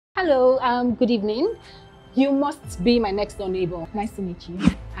Hello, good evening. You must be my next door neighbor. Nice to meet you.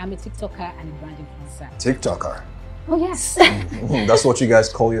 I'm a TikToker and a brand influencer. TikToker? Oh, yes. That's what you guys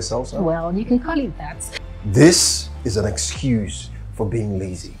call yourselves, huh? Well, you can call it that. This is an excuse for being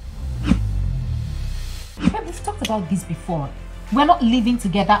lazy. Babe, we've talked about this before. We're not living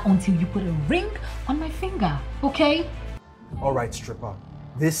together until you put a ring on my finger, okay? All right, stripper.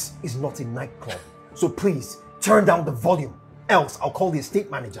 This is not a nightclub. So please, turn down the volume. Else, I'll call the estate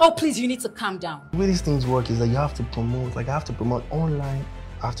manager. Oh, please, you need to calm down. The way these things work is that you have to promote, I have to promote online,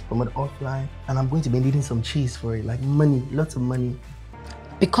 I have to promote offline, and I'm going to be needing some cheese for it, like money, lots of money.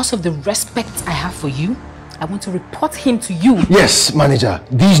 Because of the respect I have for you, I want to report him to you. Yes, manager.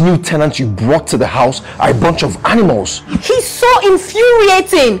 These new tenants you brought to the house are a bunch of animals. He's so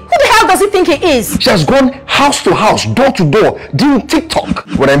infuriating. Who the hell does he think he is? She has gone house to house, door to door, doing TikTok.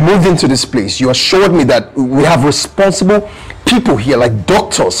 When I moved into this place, you assured me that we have responsible people here, like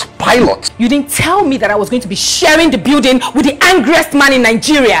doctors, pilots. You didn't tell me that I was going to be sharing the building with the angriest man in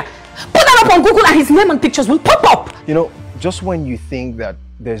Nigeria. Put that up on Google and his name and pictures will pop up. You know, just when you think that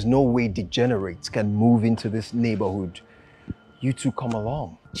there's no way degenerates can move into this neighborhood, you two come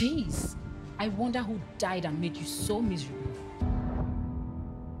along. Jeez, I wonder who died and made you so miserable.